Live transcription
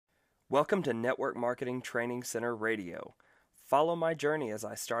Welcome to Network Marketing Training Center Radio. Follow my journey as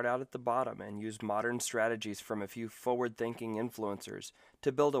I start out at the bottom and use modern strategies from a few forward-thinking influencers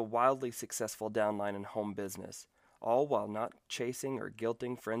to build a wildly successful downline and home business, all while not chasing or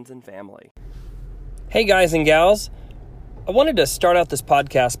guilting friends and family. Hey guys and gals, I wanted to start out this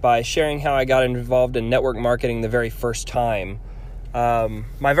podcast by sharing how I got involved in network marketing the very first time.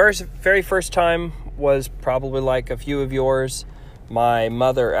 My very first time was probably like a few of yours. My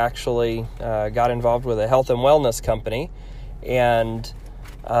mother actually got involved with a health and wellness company, and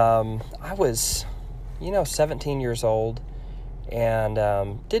I was, 17 years old, and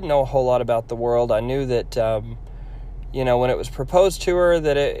didn't know a whole lot about the world. I knew that, when it was proposed to her,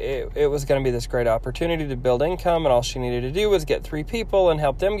 that it was going to be this great opportunity to build income, and all she needed to do was get 3 people and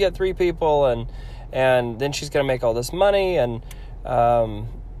help them get 3 people, and then she's going to make all this money, and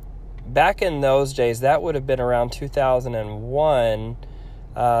back in those days, that would have been around 2001,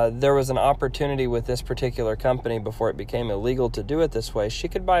 there was an opportunity with this particular company before it became illegal to do it this way. She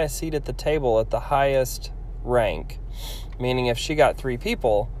could buy a seat at the table at the highest rank, meaning if she got 3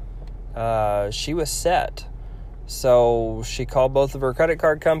 people, she was set. So she called both of her credit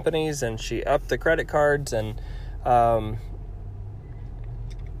card companies and she upped the credit cards, and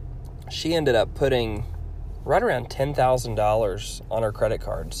she ended up putting right around $10,000 on her credit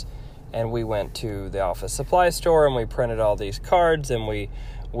cards. And we went to the office supply store and we printed all these cards, and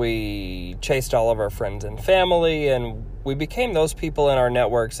we chased all of our friends and family, and we became those people in our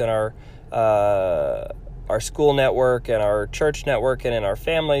networks, in our school network and our church network and in our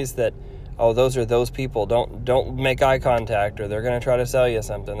families that, those are those people. Don't make eye contact, or they're going to try to sell you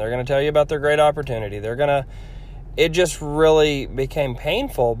something. They're going to tell you about their great opportunity. It just really became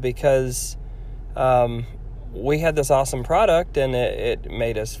painful because we had this awesome product, and it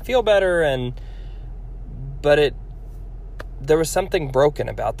made us feel better, but there was something broken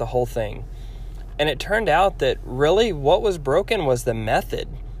about the whole thing. And it turned out that really what was broken was the method.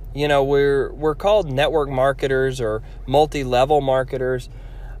 We're called network marketers or multi-level marketers,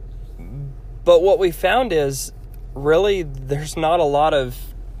 but what we found is really there's not a lot of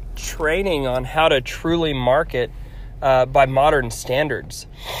training on how to truly market by modern standards.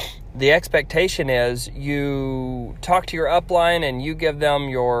 The expectation is you talk to your upline and you give them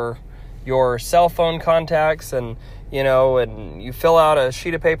your cell phone contacts, and you fill out a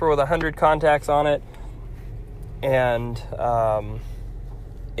sheet of paper with 100 contacts on it, and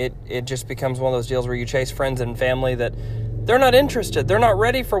it just becomes one of those deals where you chase friends and family that they're not interested, they're not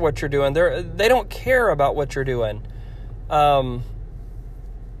ready for what you're doing, they don't care about what you're doing, and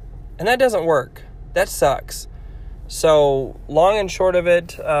that doesn't work. That sucks. So long and short of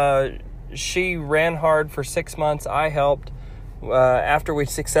it, she ran hard for 6 months. I helped after we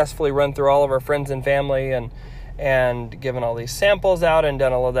successfully run through all of our friends and family and given all these samples out and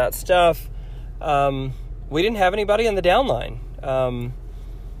done all of that stuff. We didn't have anybody in the downline.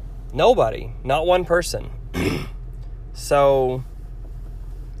 Nobody, not one person. So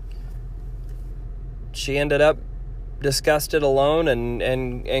she ended up disgusted, alone,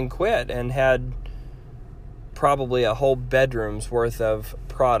 and quit, and had probably a whole bedroom's worth of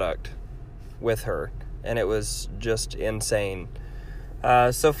product with her, and it was just insane.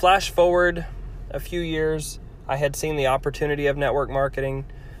 So flash forward a few years, I had seen the opportunity of network marketing.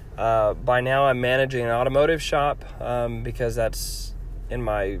 By now I'm managing an automotive shop, because that's in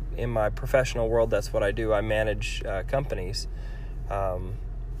my professional world, that's what I do. I manage companies, and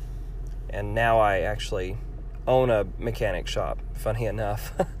now I actually own a mechanic shop, funny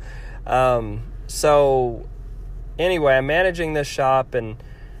enough. So anyway, I'm managing this shop, and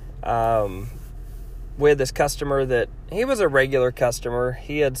with this customer that he was a regular customer.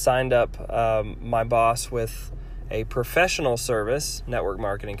 He had signed up my boss with a professional service network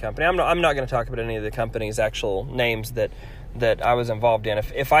marketing company. I'm not going to talk about any of the company's actual names that I was involved in.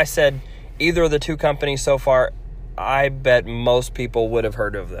 If I said either of the 2 companies so far, I bet most people would have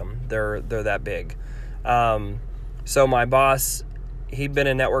heard of them. They're that big. So my boss, he'd been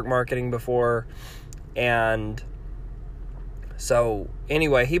in network marketing before, and so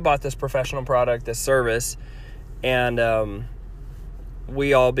anyway, he bought this professional product, this service, and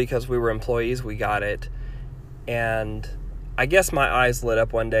we all, because we were employees, we got it. And I guess my eyes lit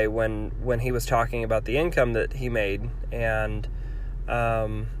up one day when he was talking about the income that he made, and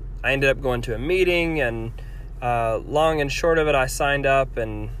I ended up going to a meeting, and long and short of it, I signed up,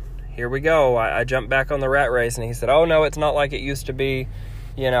 and here we go. I jumped back on the rat race, and he said, "Oh no, it's not like it used to be.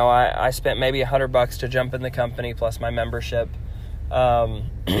 I spent maybe $100 to jump in the company plus my membership." I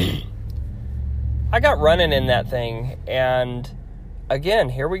got running in that thing, and again,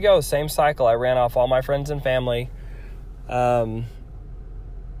 here we go, same cycle. I ran off all my friends and family.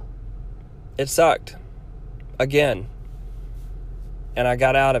 It sucked. Again. And I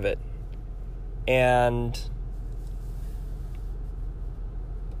got out of it. And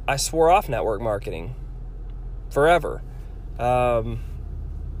I swore off network marketing forever.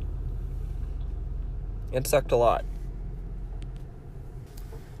 It sucked a lot.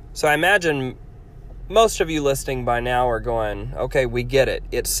 So I imagine most of you listening by now are going, okay, we get it.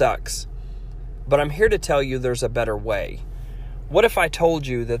 It sucks. But I'm here to tell you there's a better way. What if I told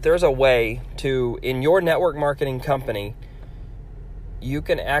you that there's a way to, in your network marketing company, you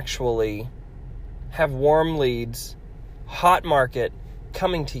can actually have warm leads, hot market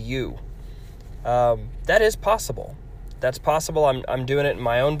coming to you? That is possible. That's possible. I'm doing it in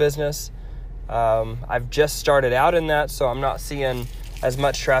my own business. I've just started out in that, so I'm not seeing as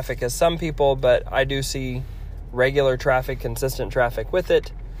much traffic as some people, but I do see regular traffic, consistent traffic with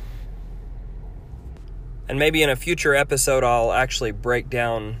it. And maybe in a future episode, I'll actually break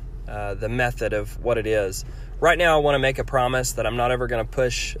down the method of what it is. Right now, I want to make a promise that I'm not ever going to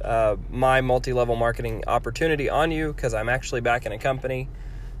push my multi-level marketing opportunity on you, because I'm actually back in a company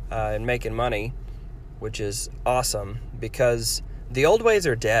and making money, which is awesome, because the old ways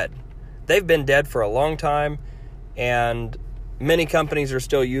are dead. They've been dead for a long time, and many companies are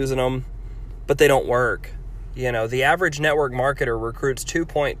still using them, but they don't work. You know, the average network marketer recruits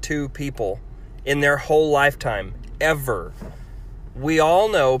 2.2 people in their whole lifetime, ever. We all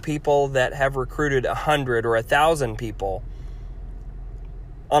know people that have recruited 100 or 1,000 people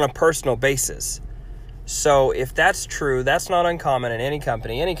on a personal basis. So if that's true, that's not uncommon in any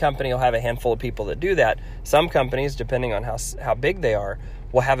company. Any company will have a handful of people that do that. Some companies, depending on how big they are,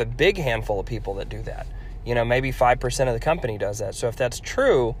 will have a big handful of people that do that. You know, maybe 5% of the company does that. So if that's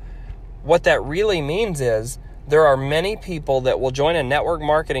true, what that really means is there are many people that will join a network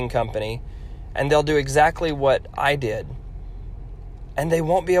marketing company and they'll do exactly what I did, and they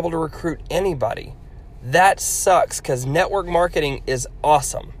won't be able to recruit anybody. That sucks, because network marketing is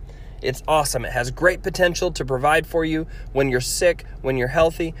awesome. It's awesome. It has great potential to provide for you when you're sick, when you're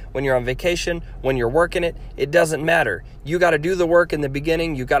healthy, when you're on vacation, when you're working it. It doesn't matter. You got to do the work in the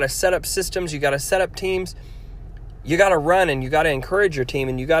beginning. You got to set up systems. You got to set up teams. You got to run, and you got to encourage your team,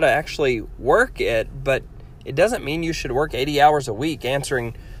 and you got to actually work it. But it doesn't mean you should work 80 hours a week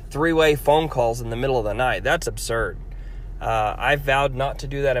answering 3-way phone calls in the middle of the night. That's absurd. I vowed not to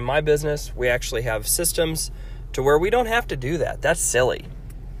do that in my business. We actually have systems to where we don't have to do that. That's silly.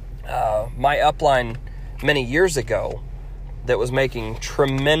 My upline many years ago that was making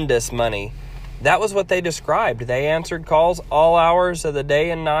tremendous money, that was what they described. They answered calls all hours of the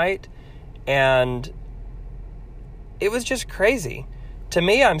day and night, and it was just crazy. To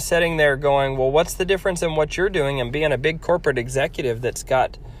me, I'm sitting there going, well, what's the difference in what you're doing and being a big corporate executive that's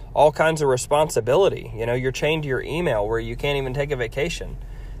got all kinds of responsibility? You know, you're chained to your email where you can't even take a vacation.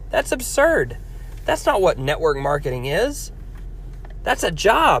 That's absurd. That's not what network marketing is. That's a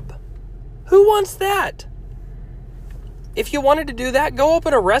job. Who wants that? If you wanted to do that, go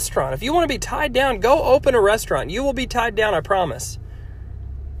open a restaurant. If you want to be tied down, go open a restaurant. You will be tied down, I promise.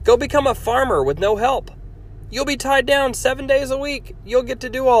 Go become a farmer with no help. You'll be tied down 7 days a week. You'll get to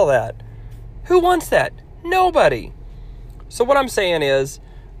do all that. Who wants that? Nobody. So what I'm saying is,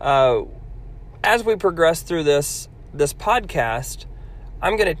 as we progress through this podcast,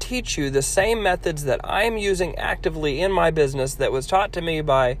 I'm going to teach you the same methods that I'm using actively in my business that was taught to me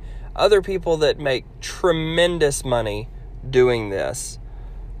by other people that make tremendous money doing this.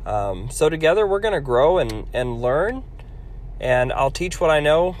 So together we're going to grow and learn, and I'll teach what I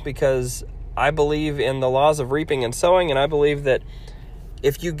know, because I believe in the laws of reaping and sowing, and I believe that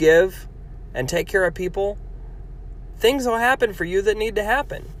if you give and take care of people, things will happen for you that need to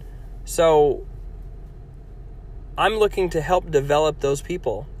happen. So I'm looking to help develop those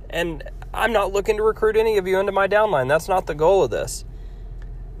people, and I'm not looking to recruit any of you into my downline. That's not the goal of this.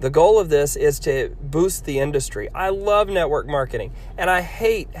 The goal of this is to boost the industry. I love network marketing, and I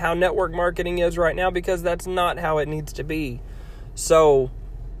hate how network marketing is right now, because that's not how it needs to be. So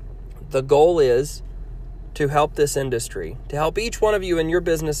the goal is to help this industry, to help each one of you in your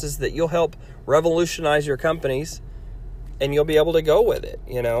businesses, that you'll help revolutionize your companies, and you'll be able to go with it,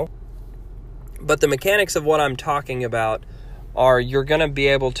 you know. But the mechanics of what I'm talking about are, you're going to be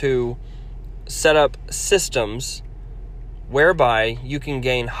able to set up systems whereby you can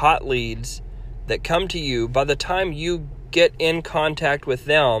gain hot leads that come to you. By the time you get in contact with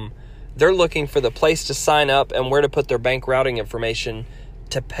them, they're looking for the place to sign up and where to put their bank routing information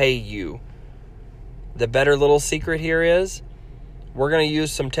to pay you. The better little secret here is, we're going to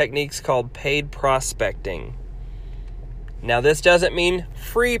use some techniques called paid prospecting. Now, this doesn't mean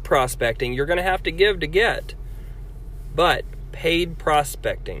free prospecting. You're going to have to give to get. But paid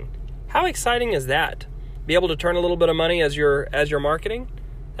prospecting. How exciting is that? Be able to turn a little bit of money as your marketing?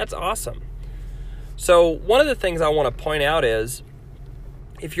 That's awesome. So one of the things I want to point out is,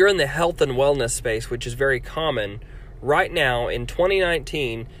 if you're in the health and wellness space, which is very common, right now in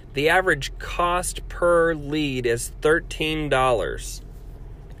 2019, the average cost per lead is $13.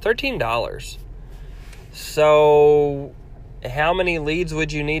 $13. So how many leads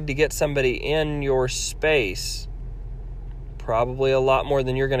would you need to get somebody in your space? Probably a lot more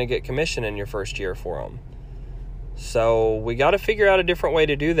than you're going to get commission in your first year for them. So we got to figure out a different way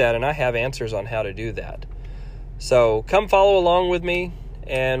to do that, and I have answers on how to do that. So come follow along with me,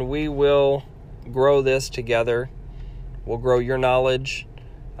 and we will grow this together. We'll grow your knowledge.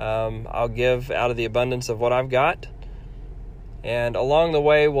 I'll give out of the abundance of what I've got. And along the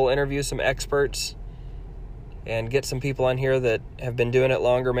way, we'll interview some experts and get some people on here that have been doing it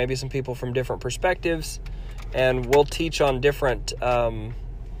longer, maybe some people from different perspectives. And we'll teach on different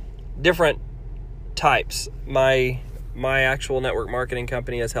types. My actual network marketing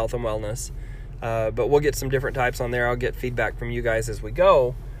company is Health and Wellness. But we'll get some different types on there. I'll get feedback from you guys as we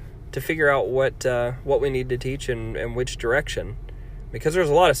go to figure out what we need to teach and which direction. Because there's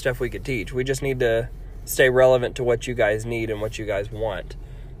a lot of stuff we could teach. We just need to stay relevant to what you guys need and what you guys want.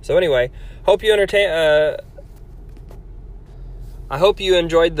 So anyway, I hope you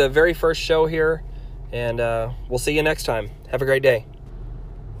enjoyed the very first show here, and we'll see you next time. Have a great day.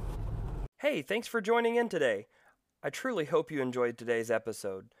 Hey, thanks for joining in today. I truly hope you enjoyed today's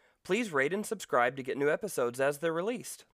episode. Please rate and subscribe to get new episodes as they're released.